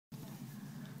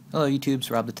Hello YouTubes,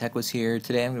 TheTechWhiz here.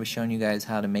 Today I'm going to be showing you guys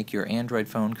how to make your Android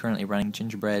phone currently running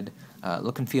Gingerbread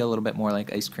look and feel a little bit more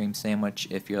like Ice Cream Sandwich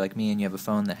if you're like me and you have a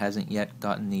phone that hasn't yet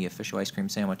gotten the official Ice Cream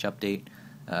Sandwich update,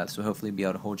 so hopefully be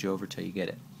able to hold you over till you get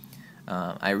it.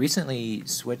 I recently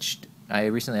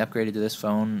upgraded to this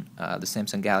phone, the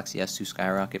Samsung Galaxy S2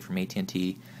 Skyrocket from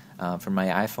at&t, from my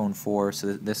iPhone 4,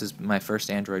 so this is my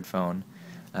first Android phone.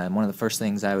 One of the first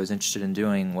things I was interested in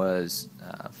doing was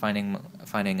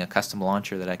finding a custom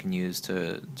launcher that I can use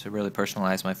to really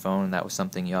personalize my phone. That was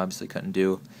something you obviously couldn't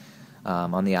do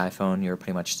on the iPhone. You were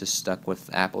pretty much just stuck with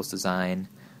Apple's design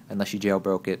unless you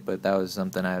jailbroke it, but that was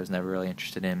something I was never really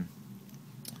interested in.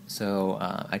 So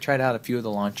I tried out a few of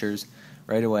the launchers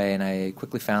right away, and I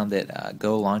quickly found that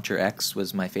Go Launcher X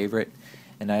was my favorite,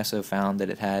 and I also found that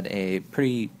it had a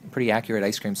pretty accurate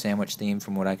Ice Cream Sandwich theme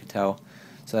from what I could tell.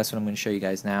 So that's what I'm going to show you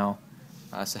guys now.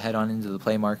 So head on into the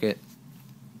Play Market.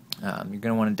 You're going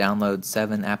to want to download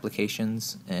 7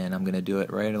 applications, and I'm going to do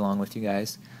it right along with you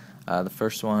guys. The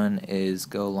first one is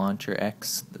Go Launcher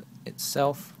X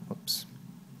itself. Whoops.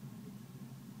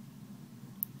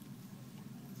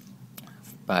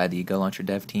 By the Go Launcher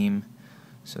dev team.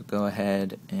 So go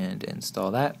ahead and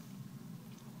install that.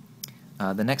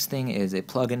 The next thing is a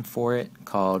plugin for it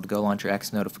called Go Launcher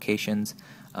X Notifications.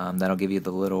 That'll give you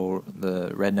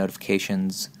the red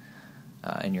notifications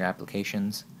in your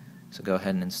applications. So go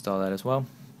ahead and install that as well.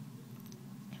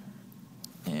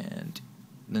 And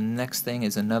the next thing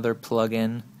is another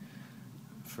plugin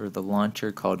for the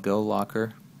launcher called Go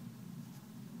Locker.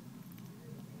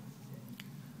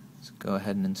 So go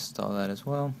ahead and install that as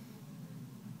well.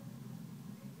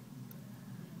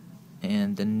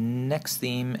 And the next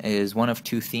theme is one of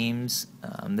 2 themes.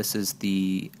 This is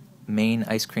the main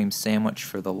Ice Cream Sandwich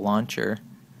for the launcher.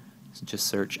 So just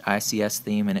search ICS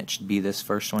theme, and it should be this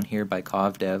first one here by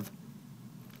CovDev.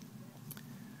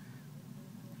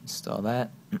 Install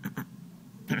that.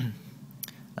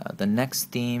 The next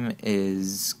theme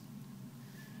is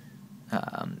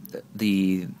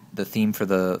the theme for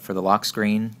the lock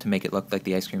screen to make it look like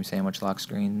the Ice Cream Sandwich lock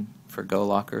screen for Go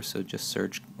Locker. So just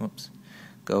search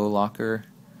Go Locker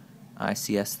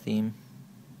ICS theme.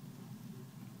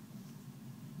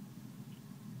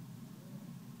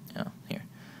 Oh, here.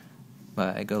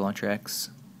 By Go Launcher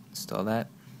X. Install that.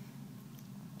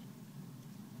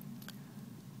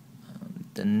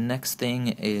 The next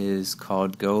thing is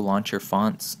called Go Launcher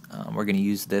Fonts. We're going to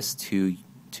use this to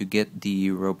get the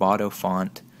Roboto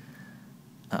font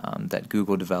that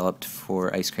Google developed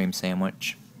for Ice Cream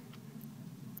Sandwich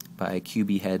by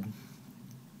QB Head.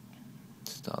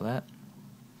 Install that.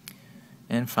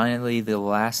 And finally, the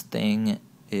last thing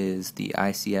is the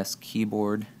Ics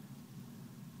Keyboard.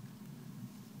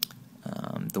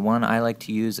 The one I like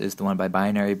to use is the one by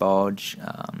Binary Bulge.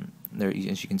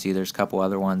 As you can see, there's a couple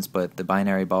other ones, but the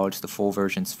Binary Bulge, the full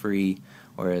version's free,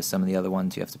 whereas some of the other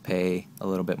ones you have to pay a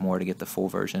little bit more to get the full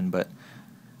version. But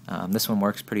this one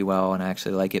works pretty well, and I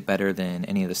actually like it better than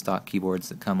any of the stock keyboards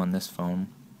that come on this phone.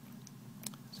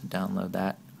 So download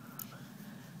that.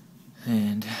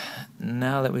 And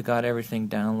now that we got everything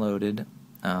downloaded,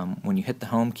 when you hit the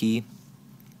home key,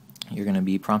 you're going to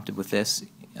be prompted with this.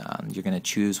 You're going to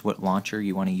choose what launcher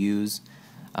you want to use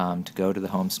to go to the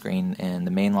home screen, and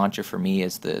the main launcher for me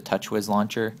is the TechWhiz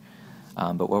launcher,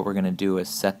 but what we're going to do is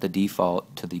set the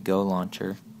default to the Go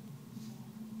launcher,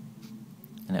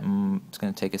 and it's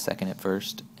going to take a second at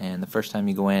first. And the first time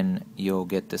you go in, you'll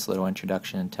get this little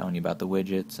introduction telling you about the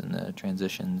widgets and the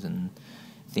transitions and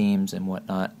themes and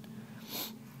whatnot.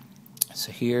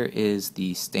 So here is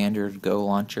the standard Go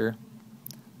launcher.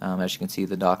 As you can see,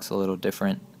 the dock's a little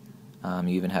different. You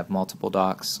even have multiple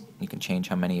docks. You can change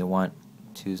how many you want.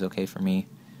 2 is okay for me.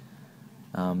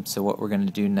 So what we're going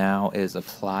to do now is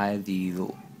apply the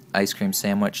Ice Cream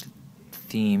Sandwich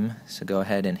theme. So go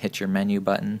ahead and hit your menu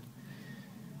button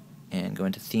and go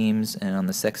into themes, and on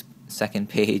the second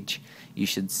page you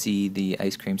should see the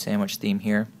Ice Cream Sandwich theme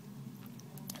here.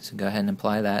 So go ahead and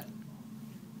apply that.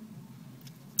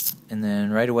 And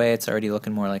then right away it's already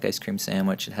looking more like Ice Cream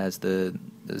Sandwich. It has the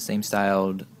same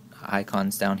styled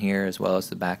icons down here as well as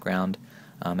the background.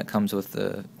 It comes with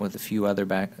a few other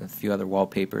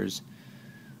wallpapers.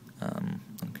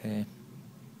 Okay.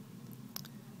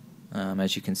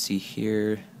 As you can see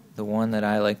here, the one that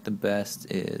I like the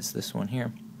best is this one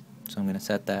here. So I'm going to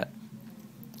set that.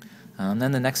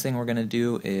 Then the next thing we're going to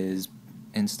do is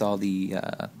install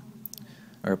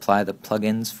or apply the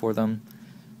plugins for them.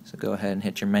 So go ahead and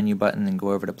hit your menu button and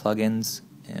go over to plugins,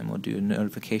 and we'll do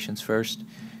notifications first,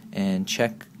 and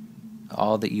check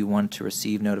all that you want to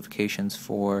receive notifications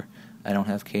for. I don't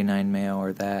have K9 Mail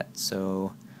or that,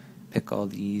 so pick all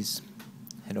these,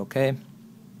 hit OK.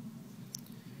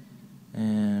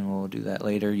 and we'll do that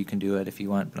later. You can do it if you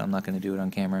want, but I'm not going to do it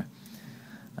on camera.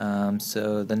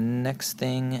 So the next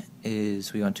thing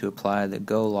is we want to apply the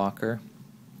Go Locker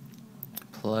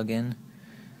plugin.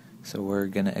 So we're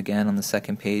going to, again, on the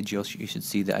second page, you should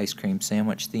see the ice cream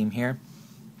sandwich theme here.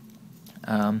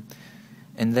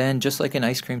 And then, just like an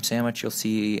ice cream sandwich, you'll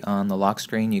see on the lock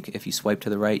screen, if you swipe to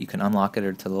the right, you can unlock it,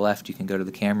 or to the left, you can go to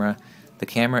the camera. The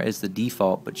camera is the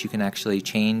default, but you can actually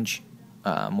change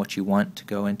what you want to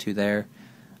go into there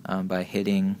by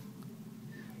hitting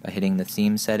the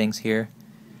theme settings here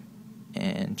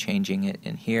and changing it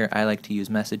in here. I like to use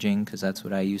messaging because that's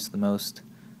what I use the most,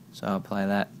 so I'll apply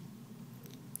that.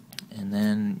 And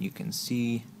then you can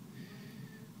see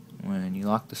when you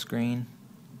lock the screen,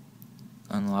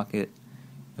 unlock it,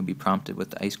 you'll be prompted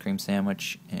with the ice cream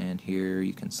sandwich, and here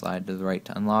you can slide to the right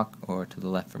to unlock or to the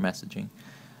left for messaging.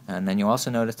 And then you'll also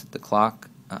notice that the clock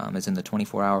is in the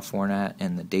 24-hour format,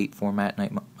 and the date format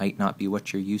might not be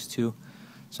what you're used to,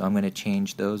 so I'm going to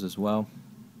change those as well.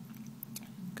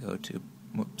 Go to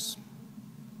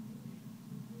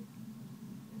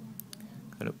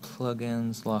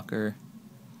plugins, locker,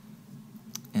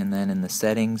 and then in the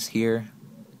settings here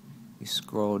you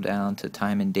scroll down to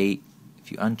time and date.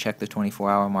 If you uncheck the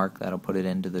 24-hour mark, that'll put it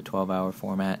into the 12-hour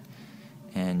format,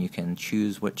 and you can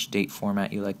choose which date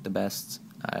format you like the best.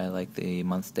 I like the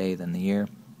month, day, then the year.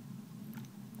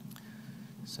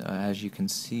 So as you can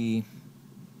see,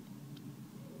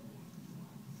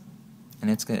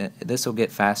 and this will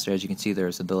get faster. As you can see,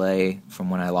 there's a delay from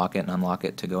when I lock it and unlock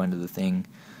it to go into the thing.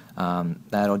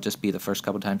 That'll just be the first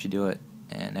couple times you do it,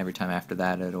 and every time after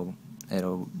that it'll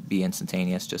be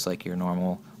instantaneous, just like your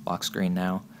normal lock screen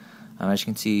now. As you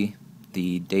can see,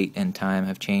 the date and time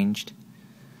have changed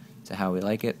to how we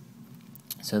like it.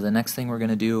 So the next thing we're going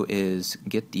to do is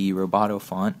get the Roboto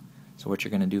font. So what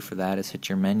you're going to do for that is hit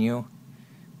your menu,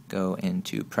 go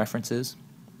into Preferences,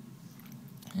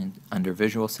 and under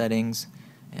Visual Settings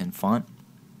and Font.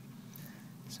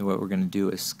 So what we're going to do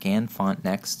is Scan Font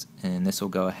next, and this will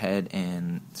go ahead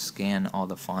and scan all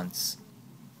the fonts,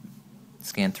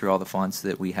 scan through all the fonts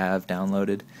that we have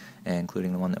downloaded,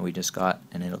 including the one that we just got,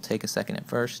 and it'll take a second at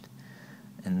first,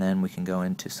 and then we can go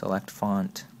into Select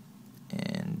Font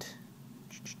and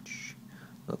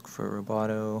look for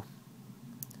Roboto.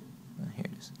 Here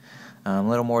it is. A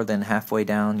little more than halfway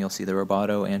down you'll see the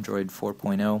Roboto Android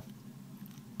 4.0.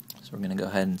 So we're going to go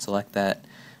ahead and select that,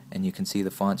 and you can see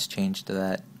the fonts change to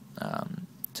that,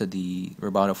 to the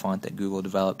Roboto font that Google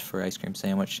developed for Ice Cream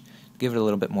Sandwich, give it a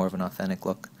little bit more of an authentic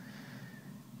look.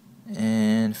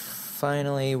 And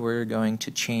finally, we're going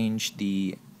to change to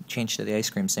the Ice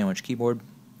Cream Sandwich keyboard.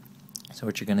 So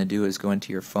what you're going to do is go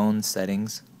into your phone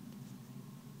settings,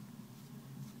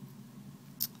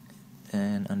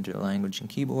 and under Language and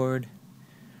Keyboard,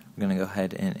 we're going to go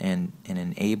ahead and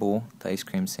enable the Ice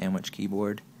Cream Sandwich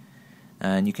keyboard.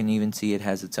 And you can even see it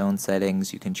has its own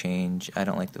settings. You can change, I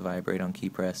don't like the vibrate on key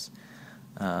press.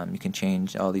 You can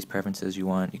change all these preferences you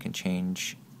want. You can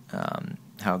change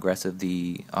how aggressive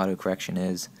the autocorrection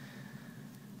is,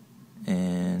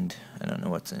 and I don't know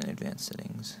what's in advanced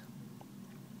settings.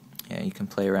 Yeah, you can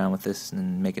play around with this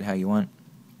and make it how you want.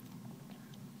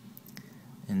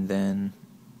 And then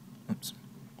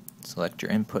select your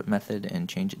input method and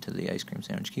change it to the Ice Cream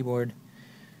Sandwich keyboard.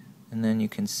 And then you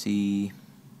can see,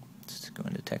 let's go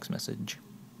into text message.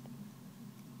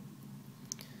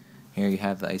 Here you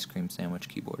have the Ice Cream Sandwich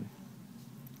keyboard.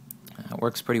 It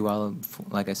works pretty well.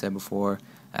 Like I said before,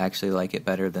 I actually like it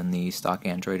better than the stock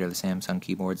Android or the Samsung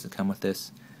keyboards that come with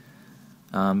this.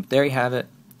 There you have it.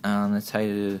 That's how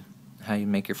you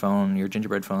make your phone, your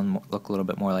Gingerbread phone, look a little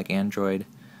bit more like Android.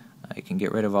 You can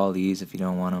get rid of all these if you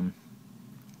don't want them.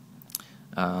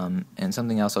 And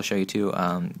something else I'll show you too,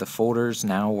 the folders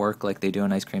now work like they do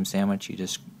in Ice Cream Sandwich. You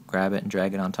just grab it and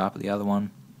drag it on top of the other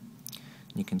one.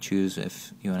 You can choose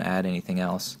if you want to add anything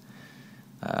else.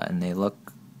 And they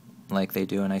look like they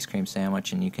do in Ice Cream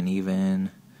Sandwich, and you can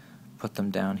even put them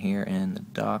down here in the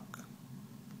dock.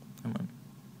 Come on.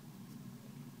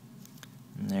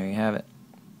 And there you have it.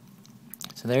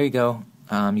 So there you go.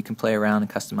 You can play around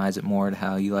and customize it more to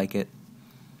how you like it.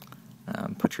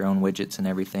 Put your own widgets and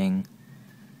everything.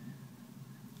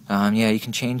 Yeah, you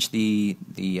can change the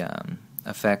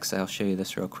effects. I'll show you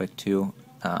this real quick too.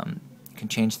 You can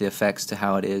change the effects to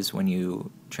how it is when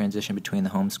you transition between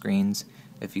the home screens.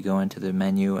 If you go into the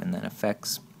menu and then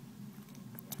effects,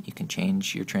 you can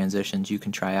change your transitions. You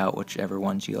can try out whichever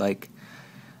ones you like.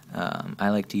 I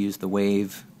like to use the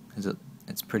wave because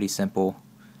it's pretty simple.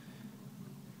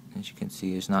 As you can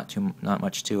see, there's not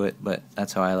much to it, but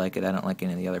that's how I like it. I don't like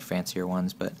any of the other fancier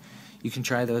ones, but you can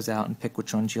try those out and pick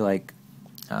which ones you like.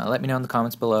 Let me know in the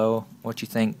comments below what you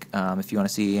think, if you want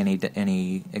to see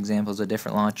any examples of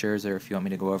different launchers, or if you want me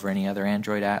to go over any other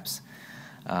Android apps.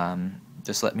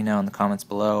 Just let me know in the comments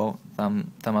below.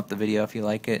 Thumb up the video if you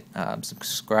like it.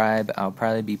 Subscribe. I'll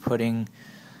probably be putting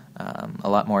a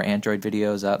lot more Android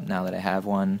videos up now that I have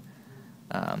one.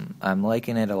 I'm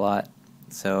liking it a lot,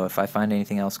 so if I find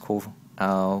anything else cool,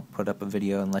 I'll put up a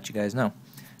video and let you guys know.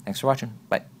 Thanks for watching.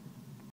 Bye.